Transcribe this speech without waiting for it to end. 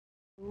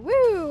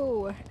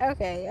Woo!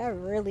 Okay, I've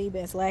really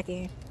been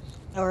slacking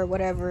or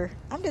whatever.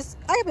 I've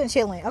been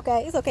chilling.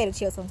 Okay, it's okay to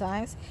chill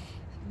sometimes,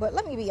 but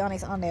let me be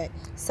honest on that.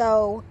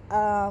 So,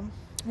 I'm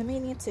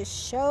meaning to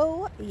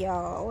show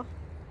y'all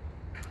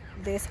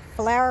this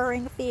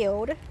flowering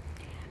field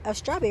of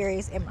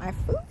strawberries in my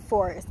food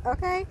forest.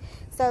 Okay,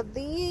 so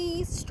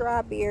these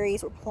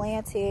strawberries were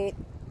planted,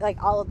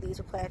 like all of these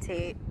were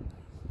planted,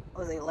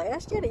 was it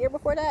last year, the year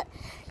before that?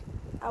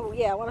 Oh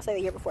yeah, I want to say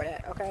the year before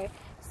that. Okay,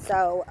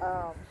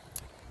 so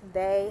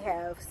they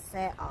have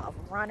sent off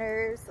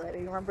runners. Let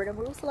me remember to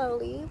move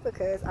slowly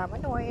because I'm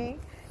annoying,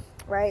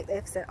 right?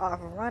 They've sent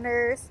off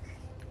runners.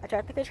 I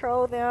tried to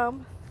control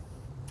them,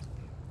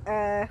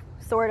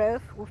 sort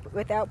of,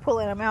 without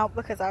pulling them out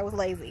because I was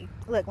lazy.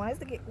 Look,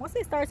 once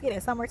it starts getting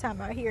summertime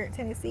out here in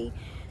Tennessee,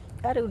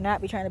 I do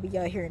not be trying to be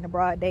out here in the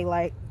broad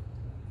daylight,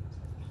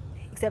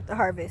 except the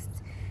harvest.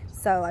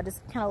 So I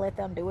just kind of let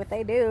them do what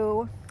they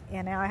do,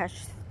 and now I have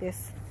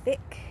this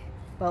thick,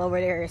 well, over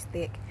there is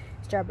thick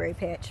strawberry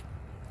patch.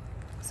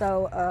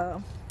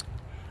 So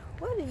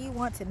what do you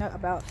want to know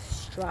about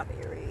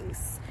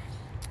strawberries?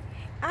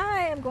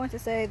 I am going to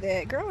say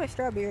that growing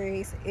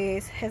strawberries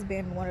has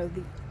been one of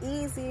the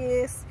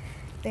easiest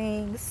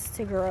things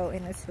to grow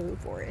in this food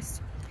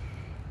forest.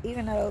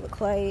 Even though the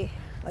clay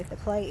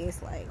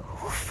is like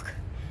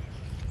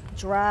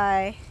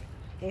dry,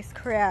 it's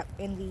crap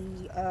in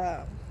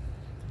the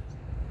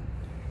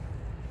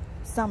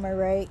summer,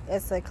 right?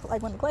 It's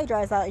like when the clay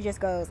dries out, it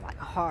just goes like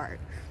hard.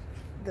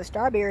 The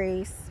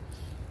strawberries,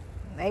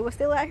 they were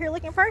still out here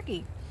looking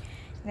perky.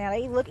 Now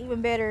they look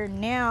even better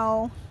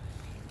now.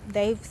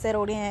 They've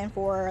settled in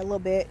for a little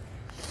bit,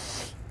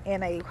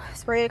 and they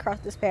sprayed across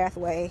this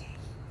pathway.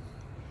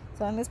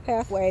 So in this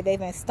pathway, they've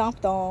been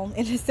stomped on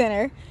in the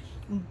center,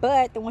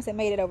 but the ones that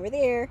made it over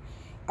there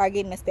are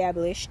getting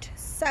established.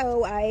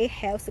 So I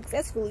have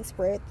successfully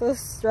spread the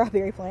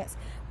strawberry plants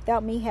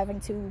without me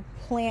having to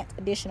plant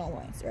additional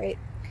ones, right?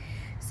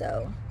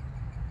 So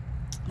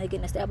they're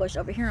getting established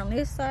over here on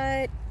this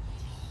side.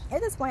 At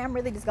this point, I'm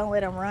really just gonna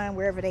let them run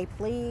wherever they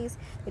please.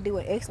 They do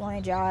an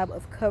excellent job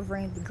of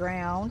covering the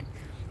ground,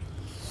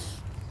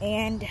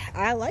 and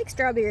I like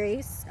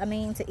strawberries,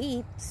 to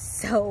eat,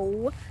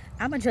 so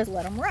I'm gonna just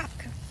let them rock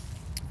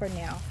for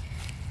now,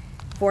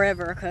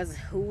 forever, because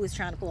who is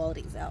trying to pull all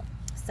these out?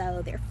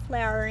 So they're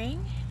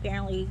flowering.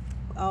 Apparently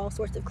all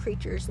sorts of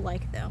creatures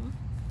like them.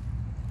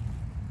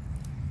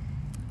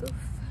 Oof.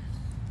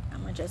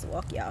 I'm gonna just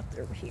walk y'all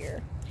through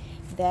here.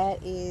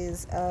 That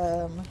is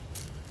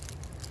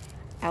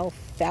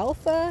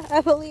alfalfa,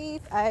 I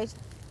believe. I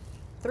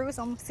threw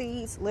some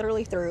seeds,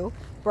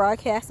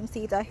 broadcast some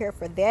seeds out here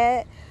for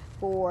that,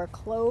 for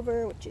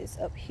clover, which is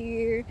up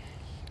here.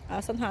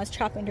 Sometimes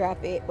chop and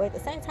drop it, but at the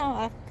same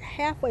time, I'm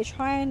halfway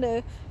trying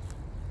to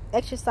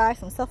exercise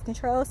some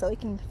self-control so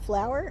it can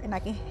flower and I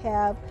can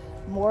have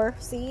more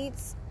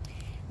seeds.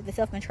 But the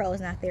self-control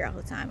is not there all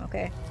the time,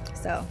 okay?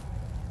 So,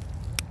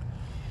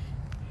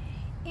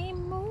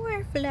 and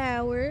more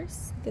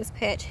flowers. The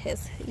patch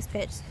has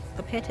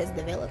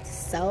developed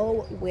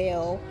so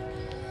well.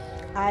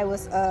 I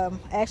was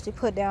actually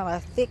put down a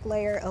thick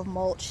layer of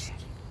mulch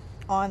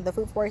on the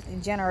food forest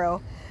in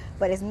general,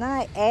 but it's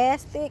not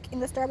as thick in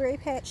the strawberry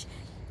patch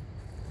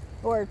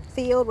or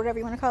field, whatever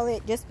you want to call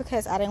it, just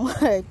because I didn't want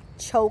to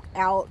choke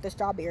out the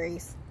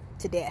strawberries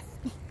to death.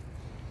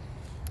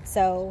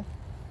 So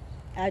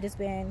I've just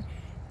been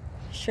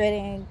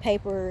shredding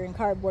paper and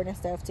cardboard and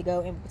stuff to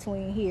go in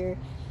between here.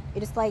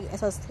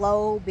 It's a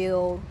slow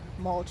build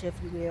mulch, if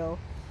you will,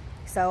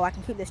 so I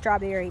can keep the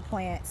strawberry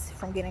plants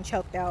from getting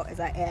choked out as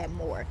I add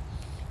more.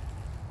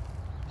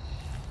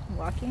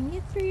 Walking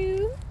you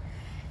through.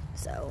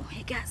 So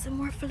it got some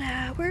more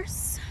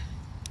flowers.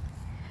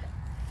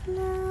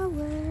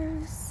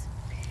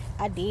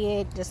 I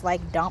did just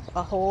dump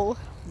a whole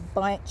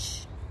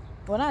bunch,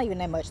 well, not even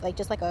that much,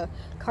 just like a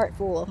cart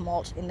full of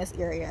mulch in this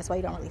area. That's why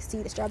you don't really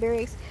see the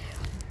strawberries,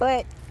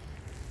 but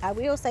I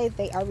will say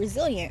they are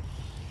resilient.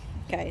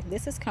 Okay,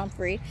 this is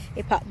comfrey.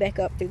 It popped back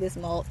up through this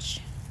mulch.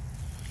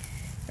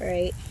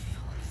 Right,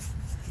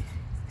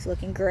 it's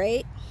looking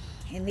great.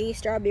 And the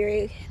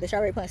strawberry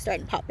plant's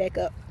starting to pop back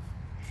up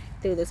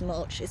through this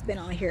mulch. It's been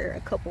on here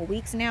a couple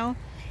weeks now.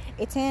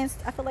 I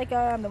feel like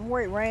the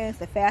more it rains,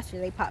 the faster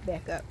they pop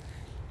back up,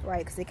 right?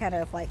 Because it kind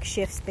of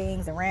shifts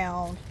things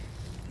around.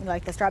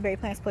 Like the strawberry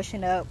plant's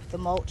pushing up, the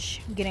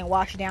mulch getting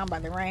washed down by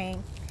the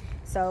rain.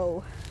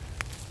 So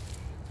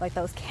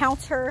those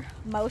counter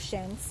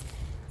motions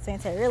seem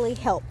to really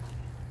help.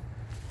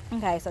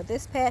 Okay, so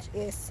this patch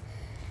it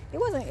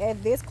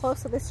wasn't this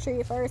close to this tree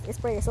at first. It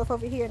sprayed itself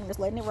over here and I'm just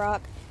letting it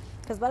rock,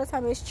 because by the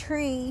time this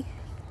tree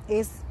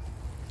is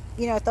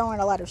throwing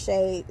a lot of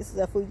shade, this is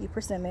a Fuji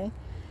persimmon,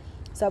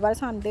 so by the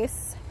time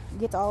this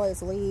gets all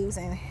its leaves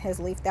and has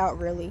leafed out,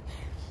 really,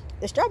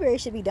 the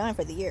strawberries should be done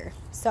for the year.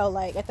 So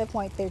at that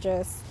point, they're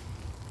just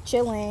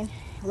chilling,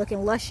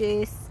 looking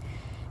luscious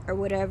or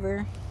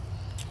whatever.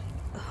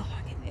 Oh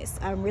my goodness,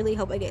 I really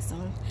hope I get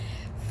some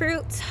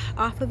fruit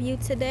off of you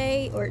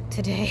today,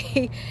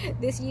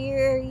 this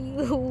year.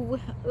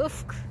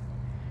 Oof.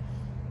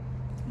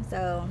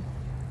 So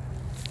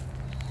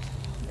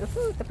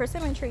the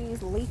persimmon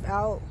trees leaf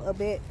out a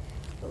bit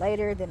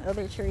later than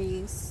other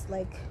trees.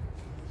 Like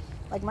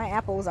my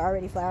apples are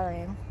already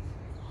flowering,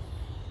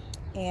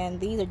 and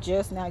these are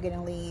just now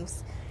getting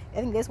leaves.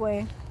 I think this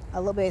way a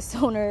little bit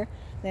sooner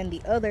than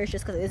the others,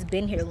 just because it's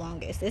been here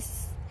longest.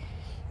 This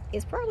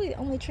is probably the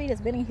only tree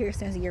that's been in here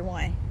since year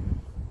 1.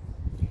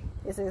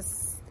 This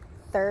is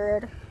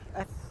a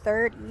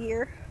third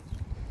year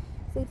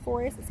seed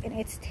forest, and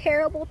it's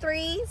terrible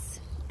 3s.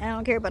 I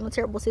don't care about no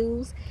terrible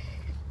 2s.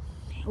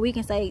 We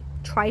can say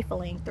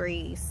trifling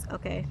 3s.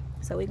 Okay,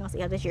 so we're gonna see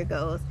how this year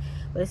goes.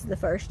 But this is the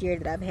first year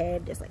that I've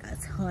had just like a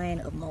ton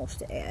of mulch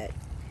to add.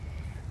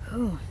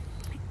 Whew.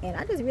 And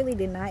I just really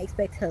did not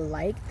expect to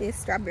like this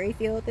strawberry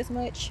field this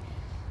much.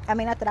 I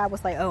mean, not that I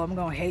was like, oh, I'm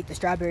gonna hate the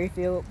strawberry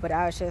field, but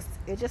I was just,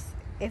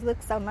 it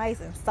looks so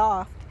nice and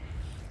soft,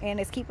 and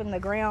it's keeping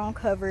the ground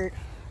covered.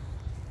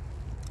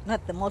 Not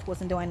that the mulch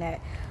wasn't doing that,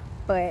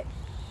 but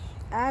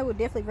I would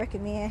definitely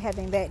recommend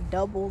having that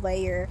double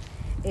layer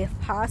if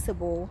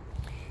possible,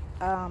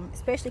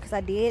 especially because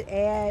I did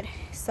add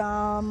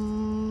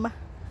some,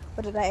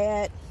 what did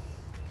I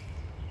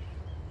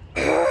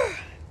add?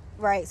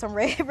 Right, some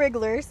red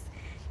regulars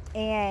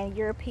and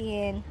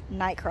European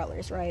night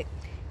crawlers, right?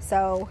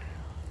 So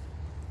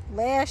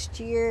last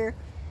year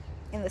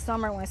in the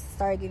summer, when it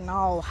started getting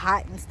all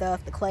hot and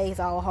stuff, the clay's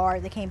all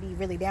hard, they can't be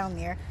really down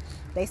there,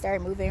 they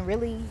started moving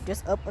really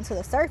just up onto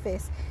the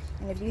surface.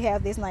 And if you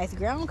have this nice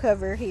ground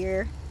cover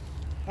here,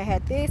 I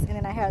had this, and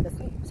then I had the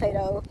sweet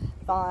potato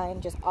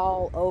vine just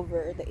all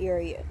over the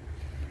area,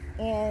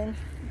 and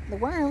the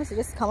worms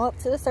just come up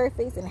to the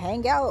surface and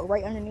hang out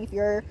right underneath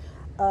your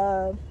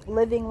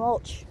living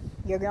mulch,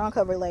 your ground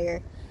cover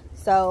layer.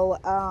 So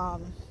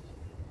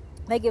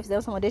that gives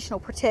them some additional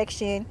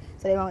protection,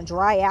 so they don't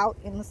dry out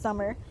in the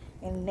summer,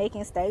 and they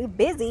can stay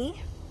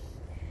busy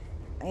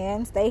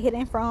and stay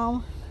hidden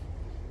from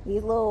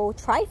these little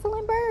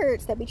trifling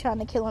birds that be trying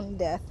to kill them to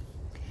death.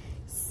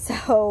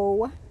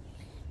 So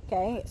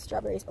okay,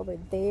 strawberries over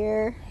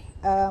there.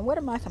 What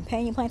am I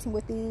companion planting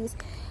with these?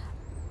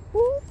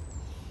 Ooh.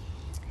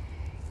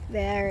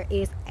 There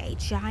is a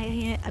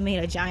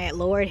giant,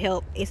 Lord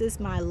help, this is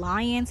my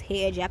lion's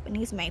head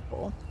Japanese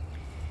maple.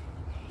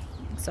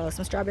 So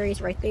some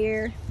strawberries right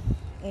there.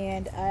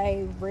 And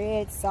I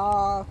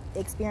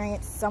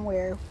experienced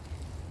somewhere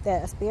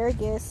that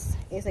asparagus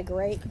is a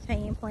great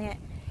companion plant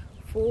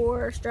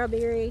for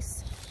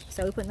strawberries.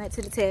 So we're putting that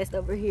to the test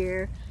over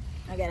here.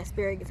 I got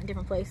asparagus in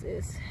different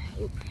places.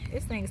 Oop,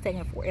 this thing's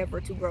taking forever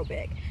to grow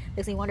back.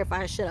 Makes me wonder if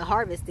I should have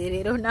harvested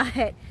it or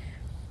not.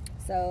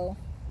 So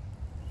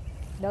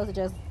those are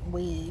just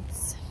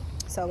weeds.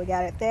 So we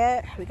got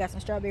that. We got some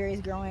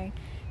strawberries growing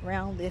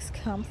around this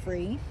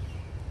comfrey.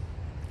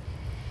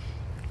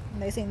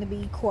 And they seem to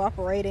be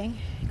cooperating,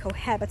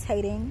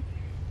 cohabitating,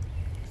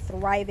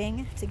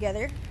 thriving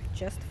together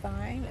just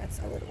fine. That's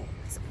a little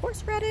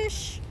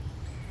horseradish.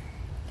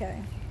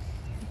 Okay,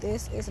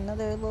 this is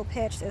another little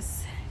patch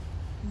that's,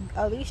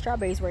 oh, these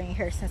strawberries were in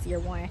here since year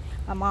 1.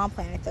 My mom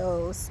planted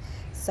those,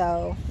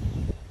 so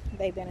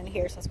they've been in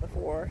here since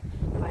before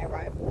my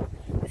arrival.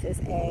 This is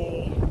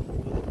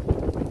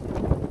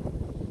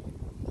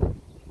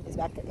it's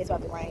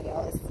about to rain,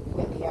 y'all. It's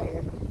windy out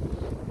here.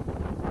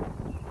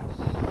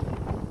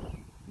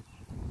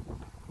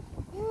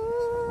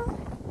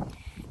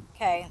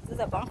 Okay, this is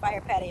a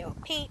bonfire patio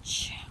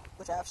peach,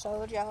 which I've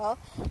showed y'all.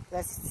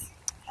 It's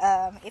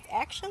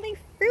actually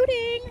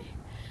fruiting.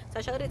 So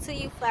I showed it to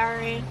you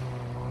flowering.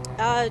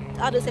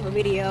 I'll just have a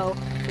video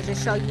to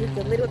just show you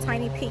the little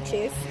tiny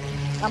peaches.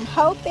 I'm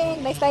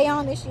hoping they stay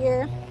on this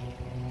year.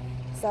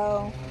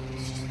 So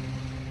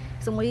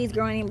some weeds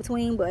growing in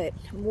between, but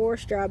more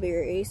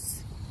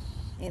strawberries.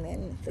 And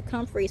then the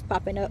comfrey's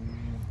popping up.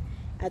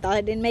 I thought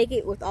I didn't make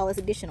it with all this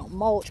additional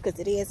mulch because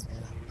it is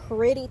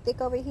pretty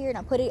thick over here, and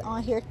I put it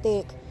on here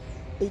thick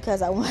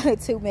because I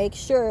wanted to make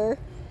sure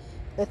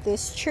that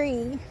this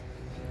tree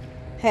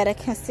had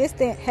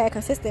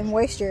consistent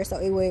moisture, so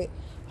it would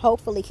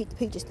hopefully keep the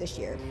peaches this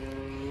year.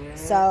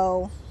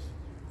 So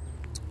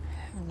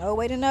no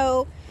way to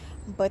know,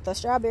 but the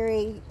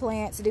strawberry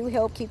plants do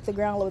help keep the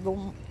ground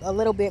a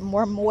little bit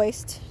more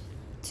moist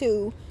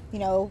too, you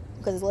know,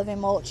 because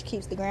living mulch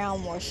keeps the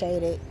ground more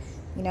shaded,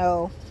 you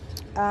know.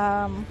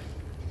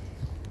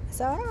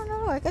 So I don't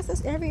know, I guess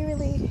it's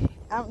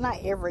not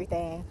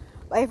everything,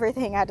 but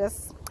everything I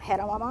just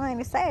had on my mind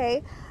to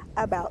say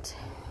about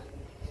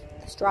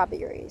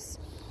strawberries.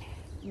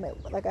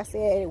 Like I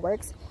said, it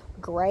works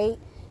great.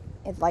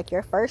 It's like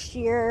your first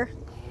year,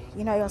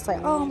 you know, you're just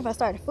like, oh, I'm gonna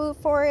start a food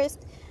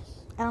forest.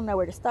 I don't know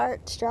where to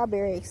start.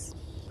 Strawberries,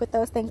 put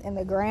those things in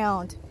the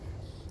ground.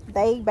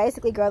 They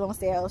basically grow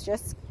themselves.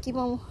 Just keep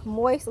them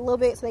moist a little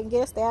bit so they can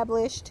get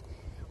established.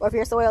 Or if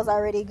your soil's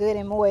already good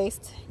and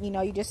moist, you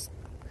know, you just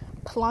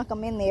plunk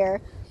them in there.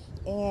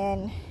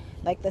 And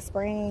like the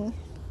spring,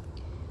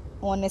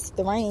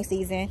 the rainy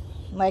season,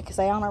 like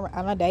say on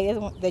a day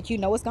that you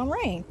know it's gonna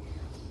rain,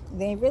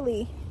 then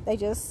really they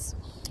just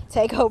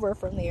take over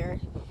from there.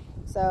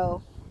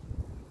 So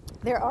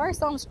there are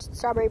some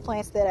strawberry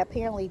plants that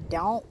apparently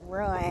don't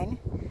run.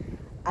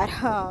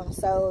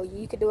 So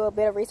you could do a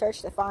bit of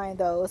research to find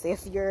those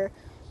if you're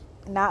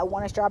not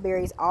wanting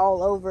strawberries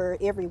all over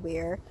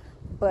everywhere.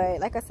 But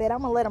like I said,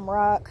 I'm gonna let them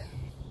rock,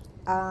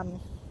 and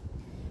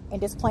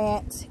just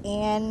plant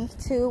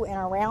into and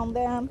around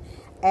them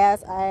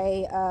as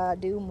I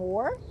do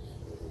more.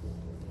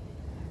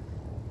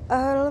 Well,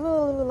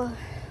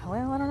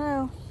 I don't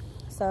know.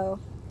 So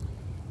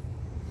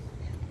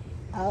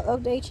I'll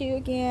update you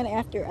again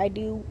after I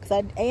do, because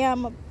I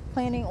am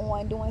planning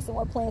on doing some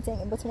more planting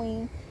in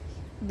between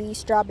these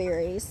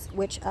strawberries,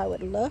 which I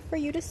would love for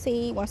you to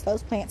see once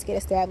those plants get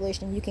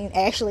established and you can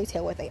actually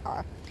tell what they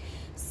are.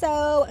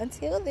 So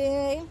until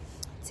then,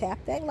 tap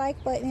that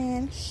like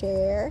button,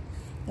 share,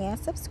 and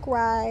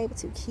subscribe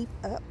to keep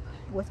up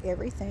with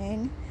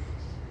everything.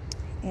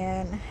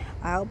 And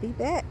I'll be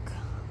back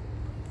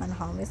on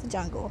Home is the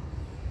Jungle.